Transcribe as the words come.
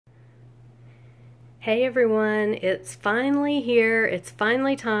Hey everyone, it's finally here. It's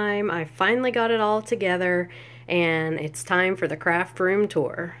finally time. I finally got it all together and it's time for the craft room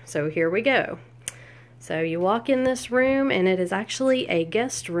tour. So here we go. So you walk in this room and it is actually a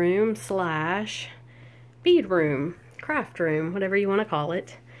guest room slash bead room, craft room, whatever you want to call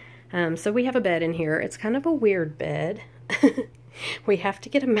it. So we have a bed in here. It's kind of a weird bed. We have to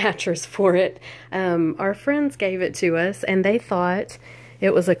get a mattress for it. Our friends gave it to us and they thought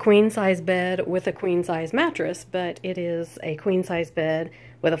it was a queen-size bed with a queen-size mattress, but it is a queen-size bed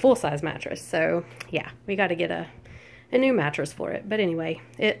with a full-size mattress. So yeah, we got to get a new mattress for it. But anyway,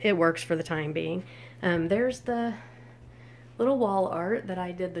 it works for the time being. There's the little wall art that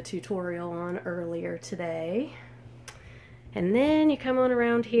I did the tutorial on earlier today. And then you come on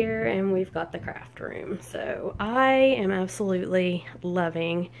around here and we've got the craft room. So I am absolutely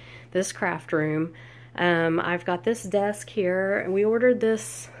loving this craft room. I've got this desk here, and we ordered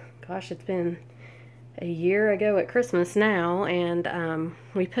this, gosh, it's been a year ago at Christmas now, and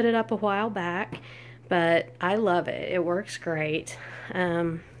we put it up a while back, but I love it. It works great.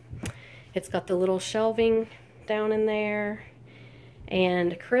 It's got the little shelving down in there,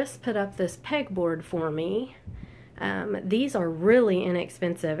 and Chris put up this pegboard for me. These are really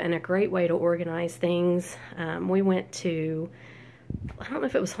inexpensive and a great way to organize things. We went to, I don't know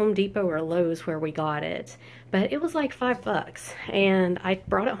if it was Home Depot or Lowe's where we got it, but it was like $5, and I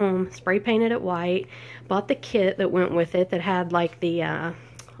brought it home, spray painted it white, bought the kit that went with it that had like the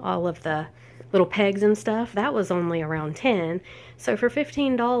all of the little pegs and stuff. That was only around $10. So for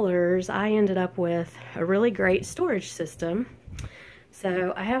 $15 I ended up with a really great storage system.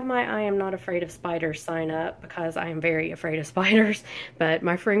 So I have my I am not afraid of spiders sign up because I am very afraid of spiders, but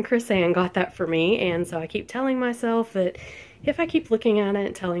my friend Chris Ann got that for me, and so I keep telling myself that if I keep looking at it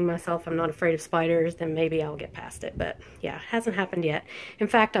and telling myself I'm not afraid of spiders, then maybe I'll get past it. But yeah, it hasn't happened yet. In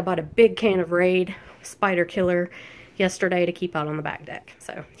fact, I bought a big can of Raid Spider Killer yesterday to keep out on the back deck.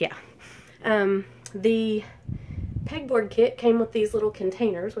 So yeah. The pegboard kit came with these little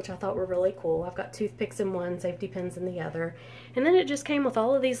containers, which I thought were really cool. I've got toothpicks in one, safety pins in the other. And then it just came with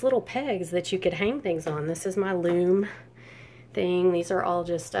all of these little pegs that you could hang things on. This is my loom thing. These are all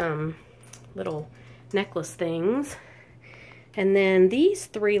just little necklace things. And then these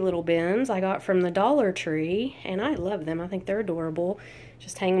three little bins I got from the Dollar Tree, and I love them. I think they're adorable.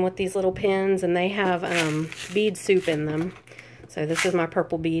 Just hanging with these little pins, and they have bead soup in them. So this is my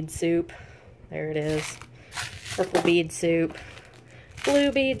purple bead soup. There it is. Purple bead soup.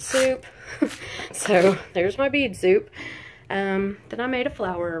 Blue bead soup. So there's my bead soup. Then I made a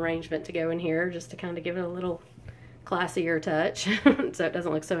flower arrangement to go in here just to kind of give it a little classier touch so it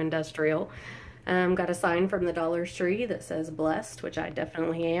doesn't look so industrial. Got a sign from the Dollar Tree that says blessed, which I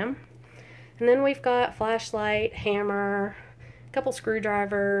definitely am. And then we've got flashlight, hammer, a couple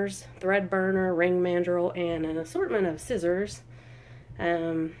screwdrivers, thread burner, ring mandrel, and an assortment of scissors,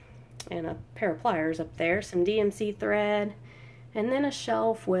 and a pair of pliers up there, some DMC thread, and then a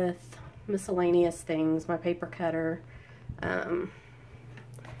shelf with miscellaneous things, my paper cutter,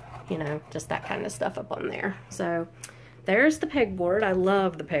 you know, just that kind of stuff up on there. So there's the pegboard. I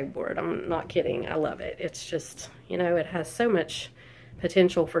love the pegboard. I'm not kidding. I love it. It's just, you know, it has so much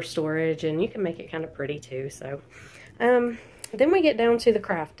potential for storage, and you can make it kind of pretty too. So then we get down to the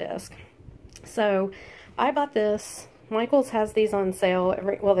craft desk. So I bought this. Michael's has these on sale.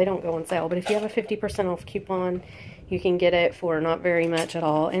 Well, they don't go on sale, but if you have a 50% off coupon, you can get it for not very much at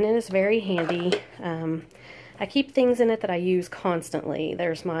all, and it is very handy. I keep things in it that I use constantly.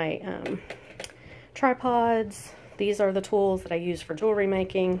 There's my tripods. These are the tools that I use for jewelry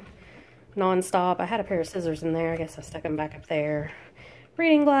making non-stop. I had a pair of scissors in there. I guess I stuck them back up there.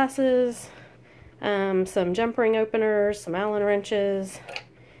 Reading glasses, some jump ring openers, some Allen wrenches.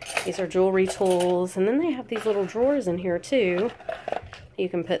 These are jewelry tools. And then they have these little drawers in here too you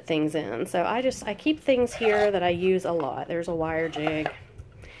can put things in. So I keep things here that I use a lot. There's a wire jig.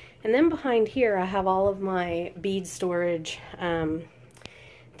 And then behind here I have all of my bead storage.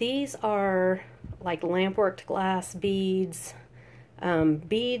 These are like lamp-worked glass beads,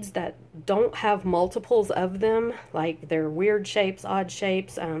 beads that don't have multiples of them, like they're weird shapes, odd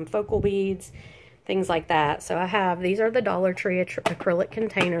shapes, focal beads, things like that. So I have, these are the Dollar Tree acrylic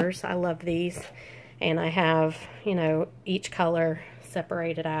containers. I love these. And I have, you know, each color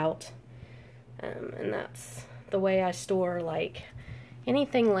separated out. And that's the way I store like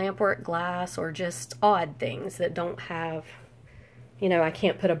anything lampwork glass or just odd things that don't have, you know, I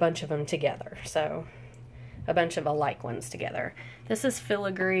can't put a bunch of them together. So a bunch of alike ones together. This is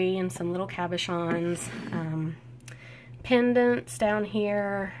filigree and some little cabochons, pendants down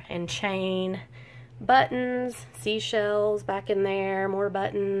here, and chain, buttons, seashells back in there, more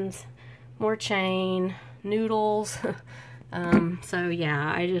buttons, more chain, noodles. So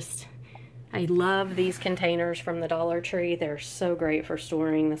yeah, I love these containers from the Dollar Tree. They're so great for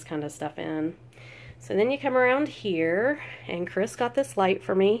storing this kind of stuff in. So then you come around here, and Chris got this light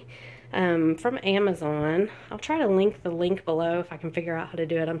for me from Amazon. I'll try to link the link below if I can figure out how to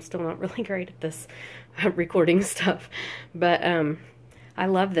do it. I'm still not really great at this recording stuff. But I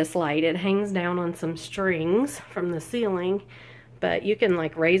love this light. It hangs down on some strings from the ceiling, but you can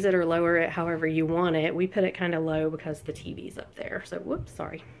like raise it or lower it however you want it. We put it kind of low because the TV's up there. So whoops,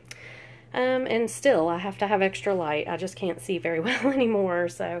 sorry. And still, I have to have extra light. I just can't see very well anymore.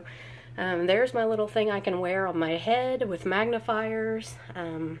 So there's my little thing I can wear on my head with magnifiers.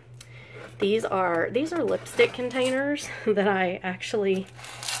 These are lipstick containers that I actually,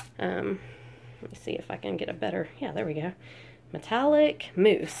 let me see if I can get a better, yeah, there we go. Metallic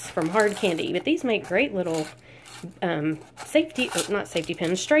mousse from Hard Candy. But these make great little not safety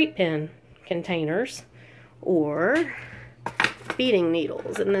pins, straight pin containers, or beading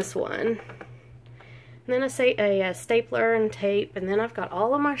needles in this one. And then a stapler and tape, and then I've got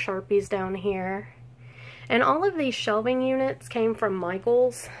all of my Sharpies down here. And all of these shelving units came from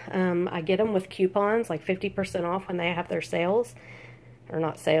Michaels. I get them with coupons, like 50% off when they have their sales. Or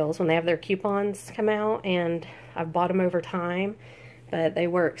not sales, when they have their coupons come out, and I've bought them over time. But they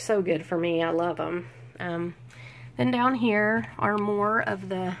work so good for me. I love them. Then down here are more of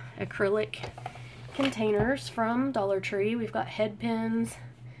the acrylic containers from Dollar Tree. We've got head pins,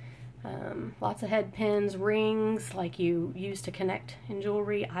 lots of head pins, rings like you use to connect in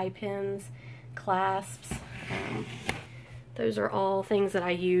jewelry, eye pins, clasps. Those are all things that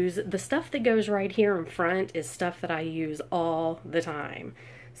I use. The stuff that goes right here in front is stuff that I use all the time.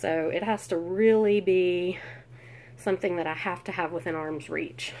 So it has to really be something that I have to have within arm's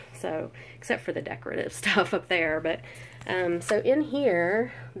reach. So, except for the decorative stuff up there. But so in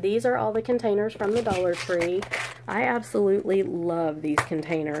here, these are all the containers from the Dollar Tree. I absolutely love these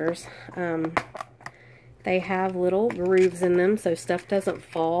containers. They have little grooves in them so stuff doesn't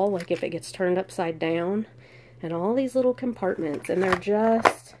fall, like if it gets turned upside down. And all these little compartments, and they're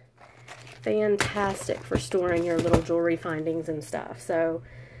just fantastic for storing your little jewelry findings and stuff. So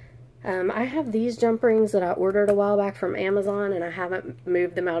I have these jump rings that I ordered a while back from Amazon, and I haven't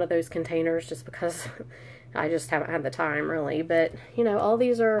moved them out of those containers just because I just haven't had the time really. But you know, all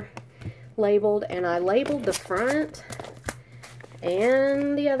these are labeled, and I labeled the front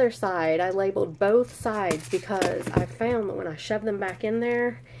and the other side. I labeled both sides because I found that when I shove them back in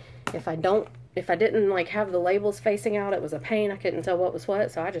there, if I didn't like have the labels facing out, it was a pain. I couldn't tell what was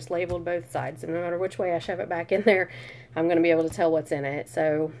what, so I just labeled both sides. And no matter which way I shove it back in there, I'm going to be able to tell what's in it.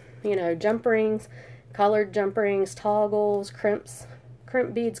 So, you know, jump rings, colored jump rings, toggles,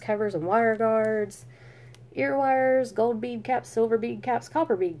 crimp beads, covers, and wire guards, ear wires, gold bead caps, silver bead caps,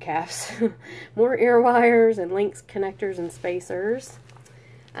 copper bead caps, more ear wires, and links, connectors, and spacers.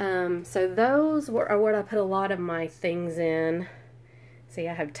 So those are what I put a lot of my things in. See,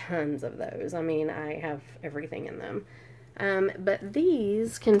 I have tons of those. I mean, I have everything in them. But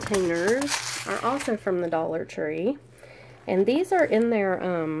these containers are also from the Dollar Tree. And these are in their,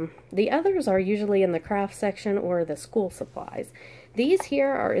 the others are usually in the craft section or the school supplies. These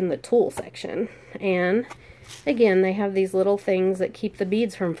here are in the tool section. And again, they have these little things that keep the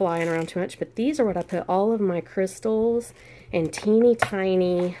beads from flying around too much. But these are what I put all of my crystals and teeny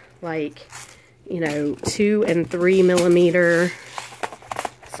tiny, like, you know, 2 and 3 millimeter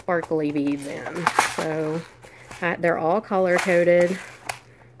sparkly beads in. So they're all color coded.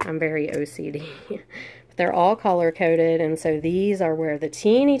 I'm very OCD. But they're all color coded, and so these are where the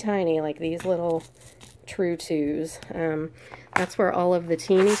teeny tiny, like these little true twos, that's where all of the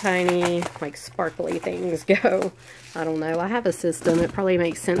teeny tiny, like sparkly things go. I don't know. I have a system. It probably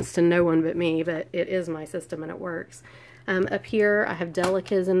makes sense to no one but me, but it is my system and it works. Up here, I have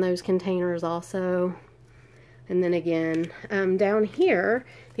delicas in those containers also. And then again, down here,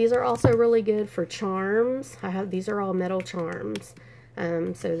 these are also really good for charms. These are all metal charms.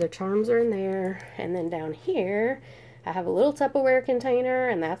 So the charms are in there. And then down here, I have a little Tupperware container,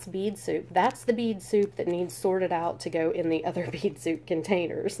 and that's bead soup. That's the bead soup that needs sorted out to go in the other bead soup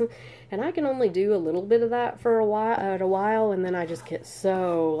containers. And I can only do a little bit of that for a while, and then I just get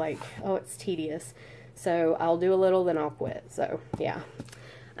so like, oh, it's tedious. So I'll do a little, then I'll quit. So yeah.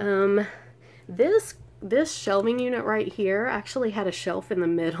 This shelving unit right here actually had a shelf in the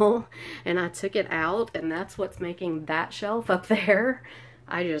middle, and I took it out, and that's what's making that shelf up there.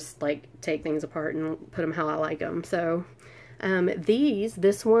 I just like take things apart and put them how I like them. So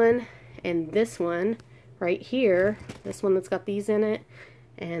this one and this one right here, this one that's got these in it,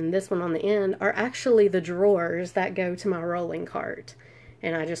 and this one on the end are actually the drawers that go to my rolling cart.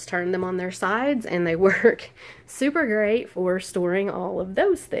 and I just turn them on their sides, and they work super great for storing all of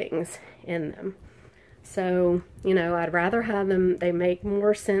those things in them. So, you know, I'd rather have them, they make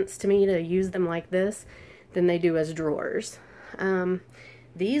more sense to me to use them like this than they do as drawers.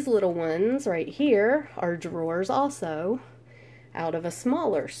 These little ones right here are drawers also, out of a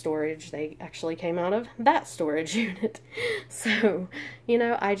smaller storage. They actually came out of that storage unit. So, you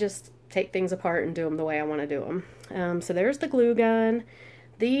know, I just take things apart and do them the way I want to do them. So there's the glue gun.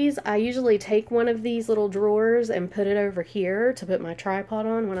 These, I usually take one of these little drawers and put it over here to put my tripod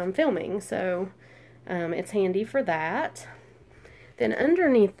on when I'm filming. So it's handy for that. Then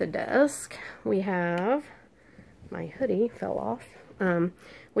underneath the desk, we have, my hoodie fell off.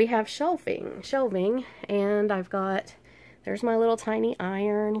 We have shelving, and I've got, there's my little tiny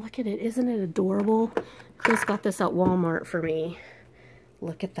iron. Look at it, isn't it adorable? Chris got this at Walmart for me.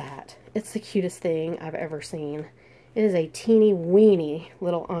 Look at that. It's the cutest thing I've ever seen. It is a teeny weeny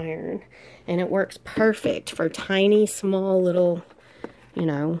little iron, and it works perfect for tiny, small little, you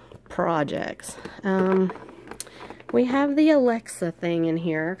know, projects. We have the Alexa thing in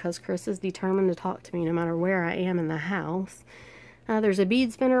here because Chris is determined to talk to me no matter where I am in the house. There's a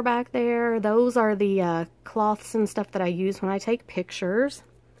bead spinner back there. Those are the cloths and stuff that I use when I take pictures.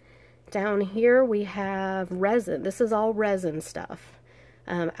 Down here we have resin. This is all resin stuff.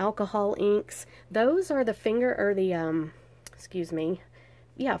 Alcohol inks. Those are the fingernail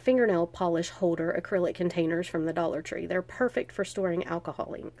polish holder acrylic containers from the Dollar Tree. They're perfect for storing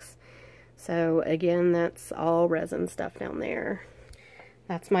alcohol inks. So again, that's all resin stuff down there.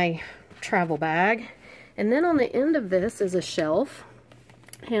 That's my travel bag. And then on the end of this is a shelf,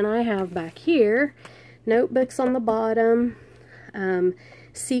 and I have back here notebooks on the bottom,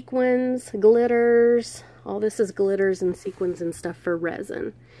 sequins, glitters. All this is glitters and sequins and stuff for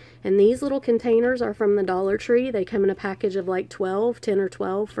resin. And these little containers are from the Dollar Tree. They come in a package of like 10 or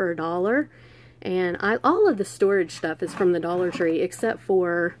 12 for $1. And all of the storage stuff is from the Dollar Tree except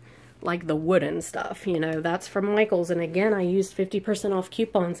for like the wooden stuff, you know, that's from Michael's. And again, I used 50% off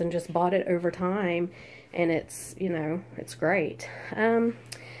coupons and just bought it over time, and it's, you know, it's great.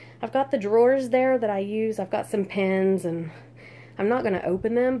 I've got the drawers there that I use. I've got some pens, and I'm not going to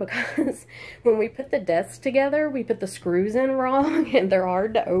open them because when we put the desks together, we put the screws in wrong, and they're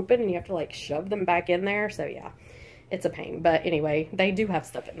hard to open, and you have to like shove them back in there. So yeah, it's a pain. But anyway, they do have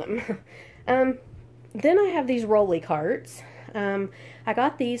stuff in them. Then I have these rolly carts. I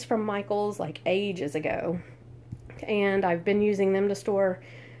got these from Michael's like ages ago, and I've been using them to store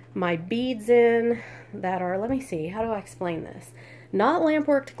my beads in that are, let me see, how do I explain this? Not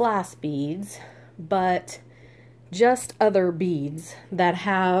lamp-worked glass beads, but just other beads that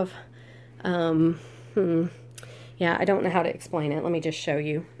have, yeah, I don't know how to explain it. Let me just show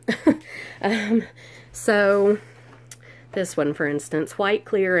you. So this one, for instance, white,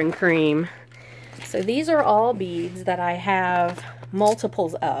 clear, and cream. So these are all beads that I have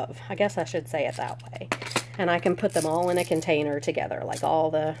multiples of. I guess I should say it that way. And I can put them all in a container together, like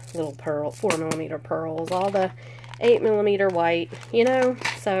all the little 4mm pearls, all the 8mm white, you know.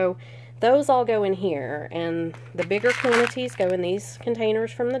 So those all go in here, and the bigger quantities go in these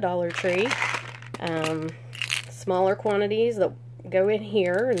containers from the Dollar Tree. Smaller quantities that go in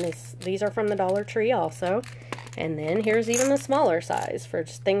here, and these are from the Dollar Tree also. And then here's even the smaller size for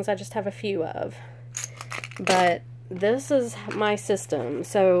just things I just have a few of. But this is my system,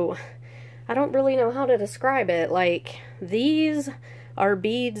 so I don't really know how to describe it. Like, these are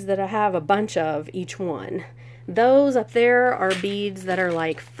beads that I have a bunch of each one. Those up there are beads that are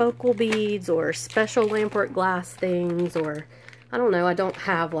like focal beads or special lamp-work glass things, or I don't know, I don't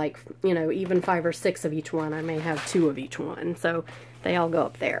have like, you know, even 5 or 6 of each one. I may have 2 of each one, so they all go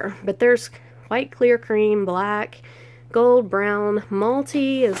up there. But there's white, clear, cream, black, gold, brown.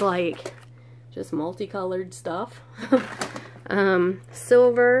 Multi is like just multicolored stuff.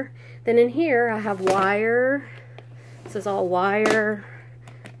 Silver. Then in here I have wire. This is all wire.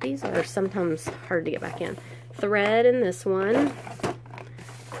 These are sometimes hard to get back in. Thread in this one.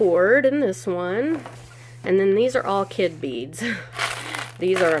 Cord in this one. And then these are all kid beads.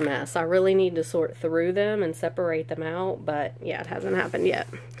 These are a mess. I really need to sort through them and separate them out, but yeah, it hasn't happened yet.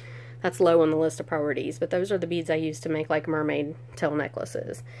 That's low on the list of priorities, but those are the beads I use to make like mermaid tail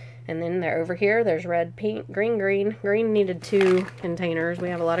necklaces. And then they're over here, there's red, pink, green, green. Green needed 2 containers. We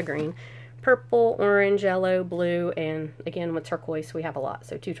have a lot of green. Purple, orange, yellow, blue, and again with turquoise we have a lot,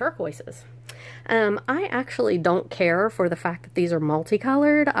 so 2 turquoises. I actually don't care for the fact that these are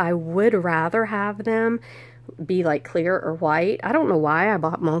multicolored. I would rather have them be like clear or white. I don't know why I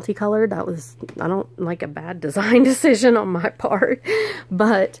bought multicolored. That was, I don't like, a bad design decision on my part.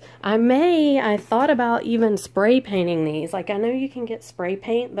 But I thought about even spray painting these. Like, I know you can get spray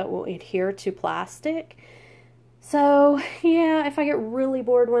paint that will adhere to plastic. So yeah, if I get really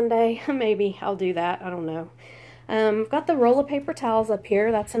bored one day, maybe I'll do that. I don't know. I've got the roll of paper towels up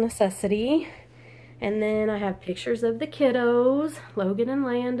here. That's a necessity. And then I have pictures of the kiddos, Logan and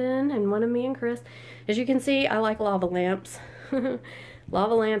Landon, and one of me and Chris. As you can see, I like lava lamps.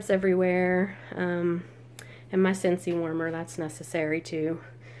 Lava lamps everywhere. And my Scentsy warmer, that's necessary too.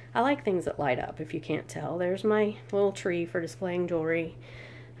 I like things that light up, if you can't tell. There's my little tree for displaying jewelry.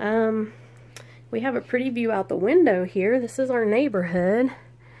 We have a pretty view out the window here. This is our neighborhood.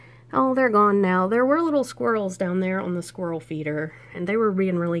 Oh, they're gone now. There were little squirrels down there on the squirrel feeder, and they were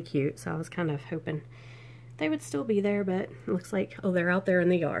being really cute, so I was kind of hoping they would still be there, but it looks like, oh, they're out there in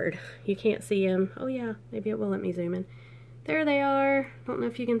the yard. You can't see them. Oh yeah, maybe it will let me zoom in. There they are. Don't know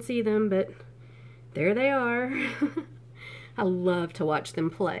if you can see them, but there they are. I love to watch them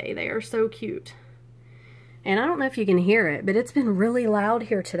play. They are so cute. And I don't know if you can hear it, but it's been really loud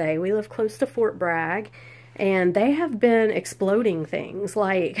here today. We live close to Fort Bragg, and they have been exploding things.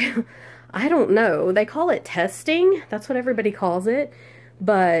 Like, I don't know. They call it testing. That's what everybody calls it.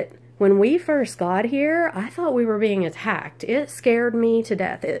 But when we first got here, I thought we were being attacked. It scared me to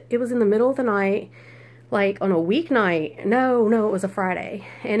death. It was in the middle of the night, like on a weeknight. No, it was a Friday.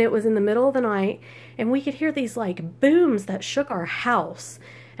 And it was in the middle of the night, and we could hear these like booms that shook our house.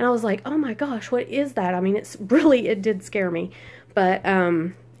 And I was like, oh my gosh, what is that? I mean, it did scare me. But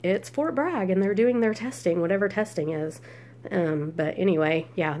it's Fort Bragg, and they're doing their testing, whatever testing is. But anyway,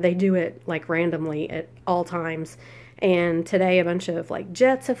 yeah, they do it like randomly at all times. And today a bunch of like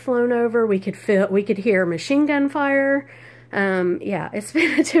jets have flown over. We could hear machine gun fire. Yeah, it's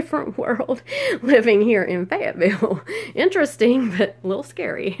been a different world living here in Fayetteville. Interesting, but a little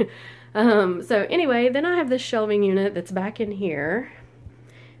scary. So anyway, then I have this shelving unit that's back in here.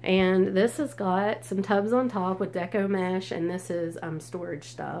 And this has got some tubs on top with deco mesh, and this is storage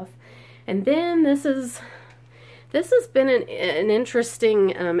stuff. And then this has been an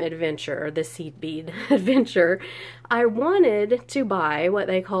interesting adventure, the seed bead adventure. I wanted to buy what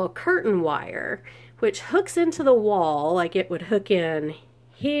they call curtain wire, which hooks into the wall like it would hook in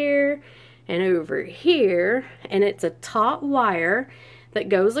here and over here, and it's a taut wire that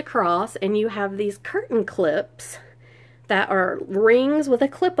goes across, and you have these curtain clips that are rings with a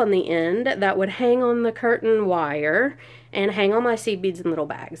clip on the end that would hang on the curtain wire and hang on my seed beads in little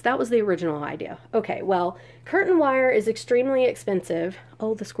bags. That was the original idea. Okay, well, curtain wire is extremely expensive.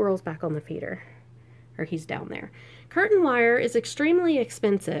 Oh, the squirrel's back on the feeder. Or he's down there. Curtain wire is extremely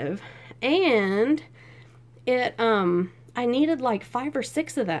expensive, and I needed like 5 or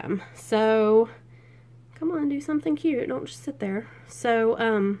 6 of them. So, come on, do something cute. Don't just sit there.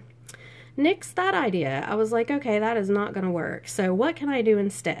 So, nixed that idea. I was like, okay, that is not going to work. So what can I do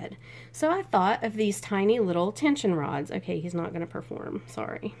instead? So I thought of these tiny little tension rods. Okay, he's not going to perform.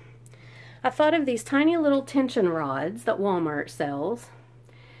 Sorry. I thought of these tiny little tension rods that Walmart sells.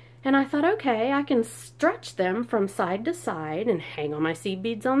 And I thought, okay, I can stretch them from side to side and hang on my seed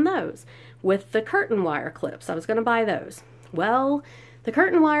beads on those with the curtain wire clips. I was going to buy those. Well, the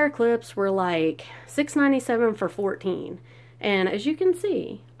curtain wire clips were like $6.97 for 14. And as you can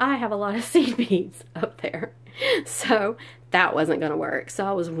see, I have a lot of seed beads up there. So that wasn't going to work. So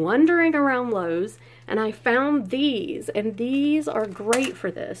I was wandering around Lowe's, and I found these. And these are great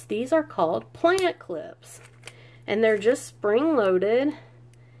for this. These are called plant clips. And they're just spring-loaded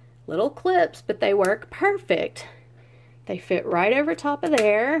little clips, but they work perfect. They fit right over top of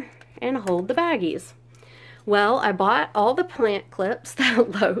there and hold the baggies. Well, I bought all the plant clips that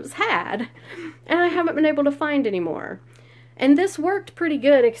Lowe's had, and I haven't been able to find any more. And this worked pretty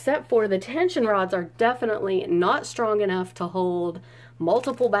good, except for the tension rods are definitely not strong enough to hold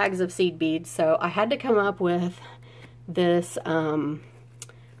multiple bags of seed beads. So I had to come up with this,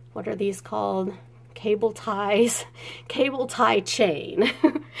 what are these called? Cable tie chain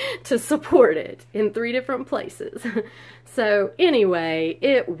to support it in 3 different places. So anyway,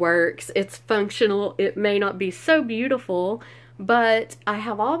 it works. It's functional. It may not be so beautiful, but I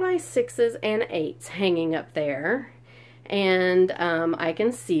have all my 6s and 8s hanging up there. And I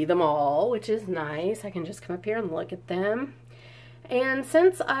can see them all, which is nice. I can just come up here and look at them. And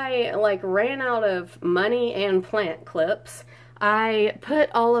since I like ran out of money and plant clips, I put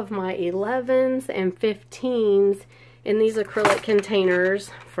all of my 11s and 15s in these acrylic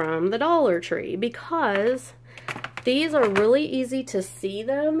containers from the Dollar Tree, because These are really easy to see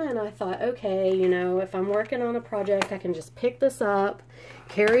them, and I thought, okay, you know, if I'm working on a project, I can just pick this up,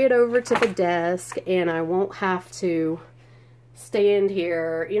 carry it over to the desk, and I won't have to stand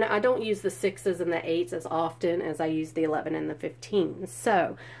here. You know, I don't use the 6s and the 8s as often as I use the 11 and the 15s.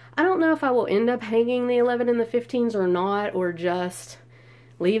 So I don't know if I will end up hanging the 11 and the 15s or not, or just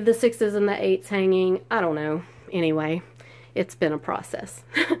leave the 6s and the 8s hanging. I don't know. Anyway, it's been a process.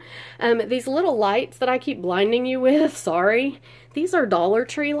 These little lights that I keep blinding you with, sorry, these are Dollar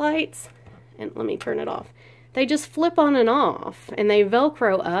Tree lights. And let me turn it off. They just flip on and off, and they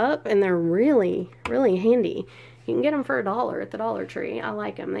Velcro up, and they're really, really handy. You can get them for $1 at the Dollar Tree. I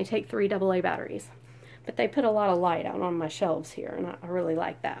like them. They take 3 AA batteries. But they put a lot of light out on my shelves here, and I really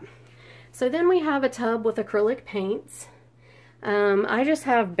like that. So then we have a tub with acrylic paints. I just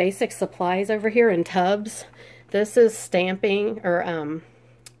have basic supplies over here in tubs. This is stamping, or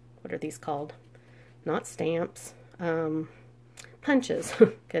what are these called? Not stamps. Punches.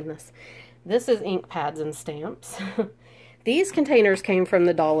 Goodness. This is ink pads and stamps. These containers came from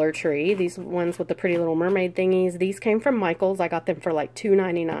the Dollar Tree. These ones with the pretty little mermaid thingies. These came from Michael's. I got them for like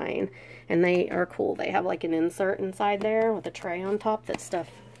 $2.99. And they are cool. They have like an insert inside there with a tray on top that stuff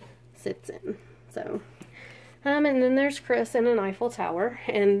sits in. So, and then there's Chris in an Eiffel Tower.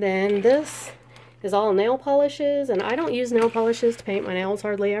 And then this is all nail polishes. And I don't use nail polishes to paint my nails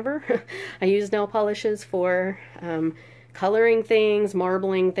hardly ever. I use nail polishes for coloring things,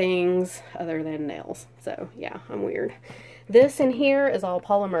 marbling things, other than nails. So yeah, I'm weird. This in here is all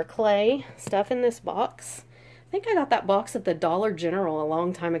polymer clay stuff in this box. I think I got that box at the Dollar General a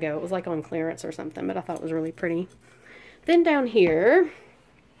long time ago. It was like on clearance or something, but I thought it was really pretty. Then down here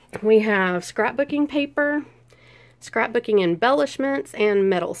we have scrapbooking paper, scrapbooking embellishments, and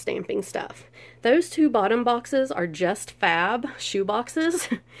metal stamping stuff. Those 2 bottom boxes are Just Fab shoe boxes.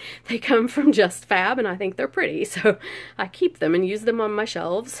 They come from Just Fab, and I think they're pretty, so I keep them and use them on my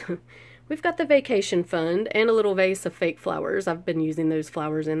shelves. We've got the vacation fund and a little vase of fake flowers. I've been using those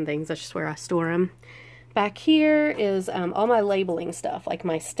flowers and things. That's just where I store them. Back here is all my labeling stuff, like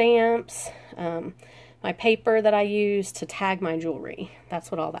my stamps, my paper that I use to tag my jewelry.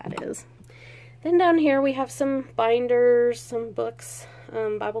 That's what all that is. Then down here we have some binders, some books,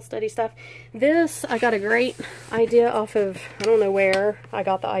 Bible study stuff. This, I got a great idea off of, I don't know where I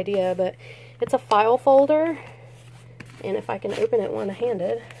got the idea, but it's a file folder. And if I can open it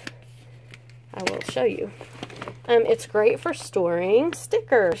one-handed, I will show you. It's great for storing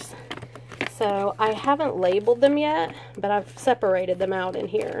stickers. So I haven't labeled them yet, but I've separated them out in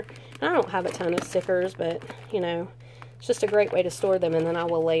here. And I don't have a ton of stickers, but, you know, it's just a great way to store them, and then I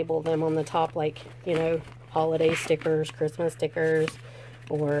will label them on the top, like, you know, holiday stickers, Christmas stickers,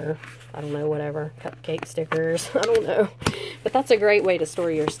 or, I don't know, whatever, cupcake stickers, I don't know. But that's a great way to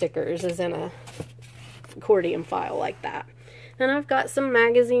store your stickers, is in a accordion file like that. And I've got some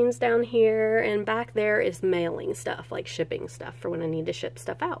magazines down here, and back there is mailing stuff, like shipping stuff for when I need to ship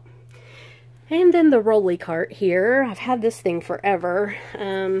stuff out. And then the rolly cart here, I've had this thing forever.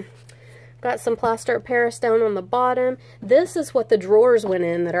 Got some plaster of Paris down on the bottom. This is what the drawers went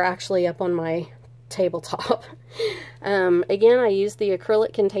in that are actually up on my tabletop. Again, I use the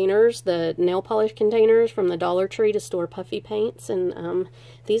acrylic containers, the nail polish containers from the Dollar Tree to store puffy paints. And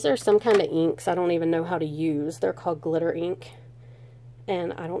these are some kind of inks I don't even know how to use. They're called glitter ink.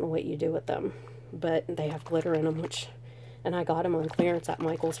 And I don't know what you do with them, but they have glitter in them, and I got them on clearance at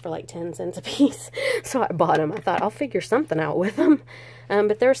Michael's for like 10 cents a piece. So I bought them. I thought I'll figure something out with them.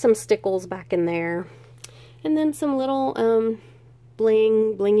 But there's some stickles back in there. And then some little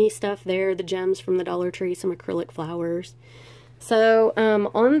blingy stuff there. The gems from the Dollar Tree, some acrylic flowers. So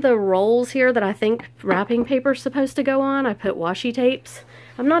on the rolls here that I think wrapping paper is supposed to go on, I put washi tapes.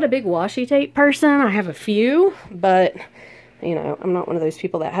 I'm not a big washi tape person. I have a few, but, you know, I'm not one of those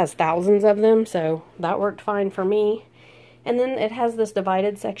people that has thousands of them. So that worked fine for me. And then it has this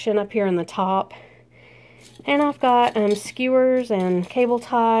divided section up here in the top. And I've got skewers and cable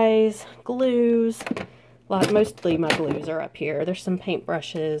ties, glues. Mostly my glues are up here. There's some paint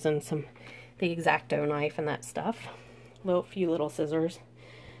brushes and the X-Acto knife and that stuff. Few little scissors.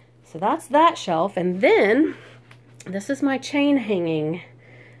 So that's that shelf. And then this is my chain hanging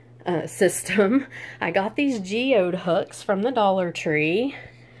system. I got these geode hooks from the Dollar Tree.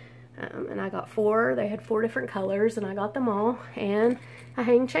 And I got 4. They had 4 different colors, and I got them all. And I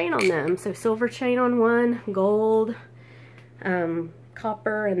hang chain on them. So silver chain on one, gold,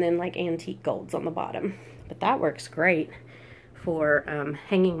 copper, and then like antique golds on the bottom. But that works great for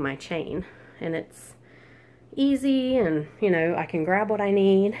hanging my chain. And it's easy, and, you know, I can grab what I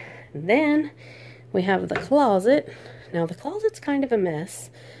need. And then we have the closet. Now the closet's kind of a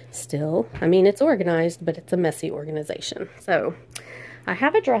mess still. I mean, it's organized, but it's a messy organization. So I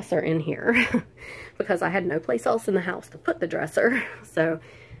have a dresser in here because I had no place else in the house to put the dresser. So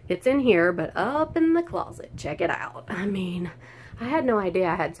it's in here, but up in the closet, check it out. I mean, I had no idea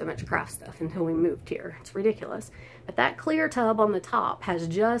I had so much craft stuff until we moved here. It's ridiculous. But that clear tub on the top has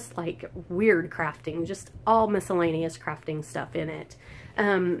just like weird crafting, just all miscellaneous crafting stuff in it.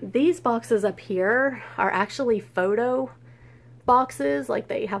 These boxes up here are actually photo boxes, like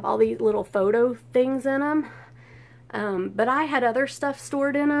they have all these little photo things in them. But I had other stuff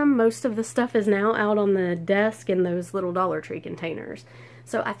stored in them. Most of the stuff is now out on the desk in those little Dollar Tree containers.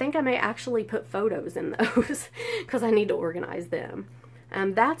 So I think I may actually put photos in those because I need to organize them.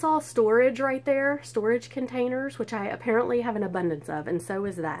 That's all storage right there, storage containers, which I apparently have an abundance of, and so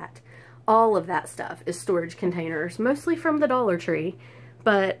is that. All of that stuff is storage containers, mostly from the Dollar Tree,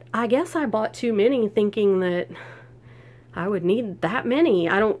 but I guess I bought too many thinking that I would need that many.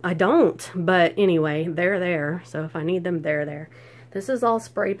 I don't, but anyway, they're there, so if I need them, they're there. This is all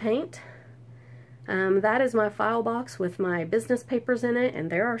spray paint. That is my file box with my business papers in it,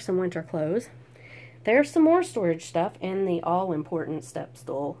 and there are some winter clothes. There's some more storage stuff and the all-important step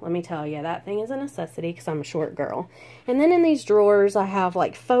stool. Let me tell you, that thing is a necessity because I'm a short girl. And then in these drawers, I have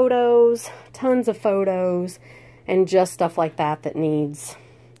like photos, tons of photos, and just stuff like that that needs,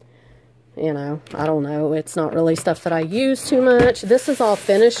 you know, I don't know. It's not really stuff that I use too much. This is all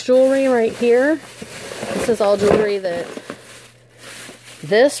finished jewelry right here. This is all jewelry that...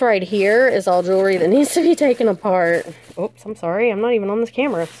 This right here is all jewelry that needs to be taken apart. Oops, I'm sorry. I'm not even on this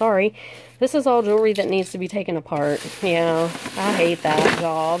camera. Sorry. This is all jewelry that needs to be taken apart. Yeah, I hate that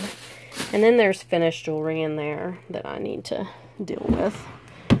job. And then there's finished jewelry in there that I need to deal with.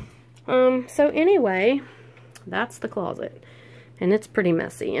 So anyway, that's the closet. And it's pretty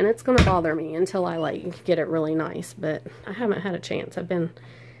messy. And it's going to bother me until I, like, get it really nice. But I haven't had a chance. I've been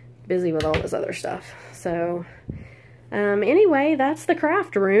busy with all this other stuff. So... anyway, that's the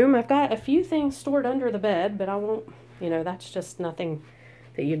craft room. I've got a few things stored under the bed, but I won't, you know, that's just nothing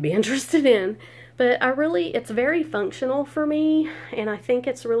that you'd be interested in. But it's very functional for me, and I think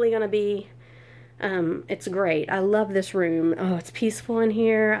it's really going to be, it's great. I love this room. Oh, it's peaceful in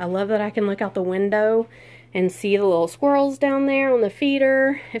here. I love that I can look out the window and see the little squirrels down there on the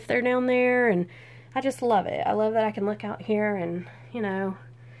feeder, if they're down there, and I just love it. I love that I can look out here and, you know,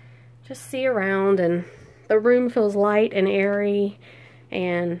 just see around, and the room feels light and airy,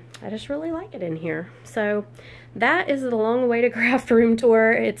 and I just really like it in here. So that is the long-awaited craft room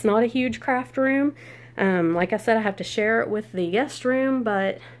tour. It's not a huge craft room. Like I said, I have to share it with the guest room,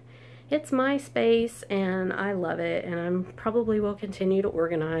 but it's my space, and I love it, and I probably will continue to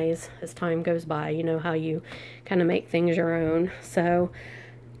organize as time goes by. You know how you kind of make things your own. So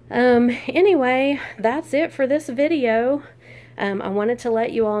anyway, that's it for this video. I wanted to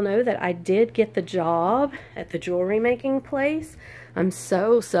let you all know that I did get the job at the jewelry making place. I'm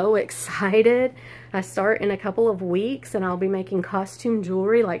so excited. I start in a couple of weeks, and I'll be making costume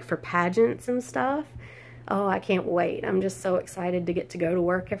jewelry like for pageants and stuff. Oh, I can't wait. I'm just so excited to get to go to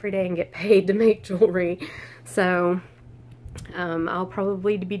work every day and get paid to make jewelry. So I'll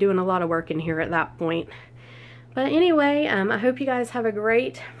probably be doing a lot of work in here at that point. But anyway, I hope you guys have a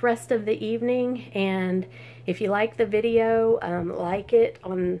great rest of the evening, and if you like the video, like it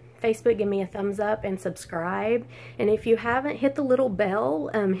on Facebook, give me a thumbs up and subscribe. And if you haven't, hit the little bell,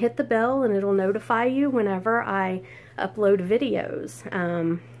 hit the bell, and it'll notify you whenever I upload videos.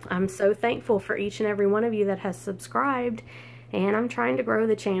 I'm so thankful for each and every one of you that has subscribed, and I'm trying to grow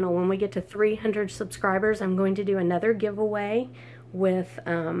the channel. When we get to 300 subscribers, I'm going to do another giveaway with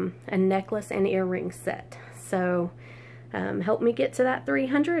a necklace and earring set. So help me get to that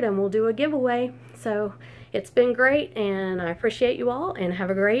 300 and we'll do a giveaway. So it's been great, and I appreciate you all, and have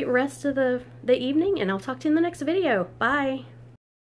a great rest of the evening, and I'll talk to you in the next video. Bye.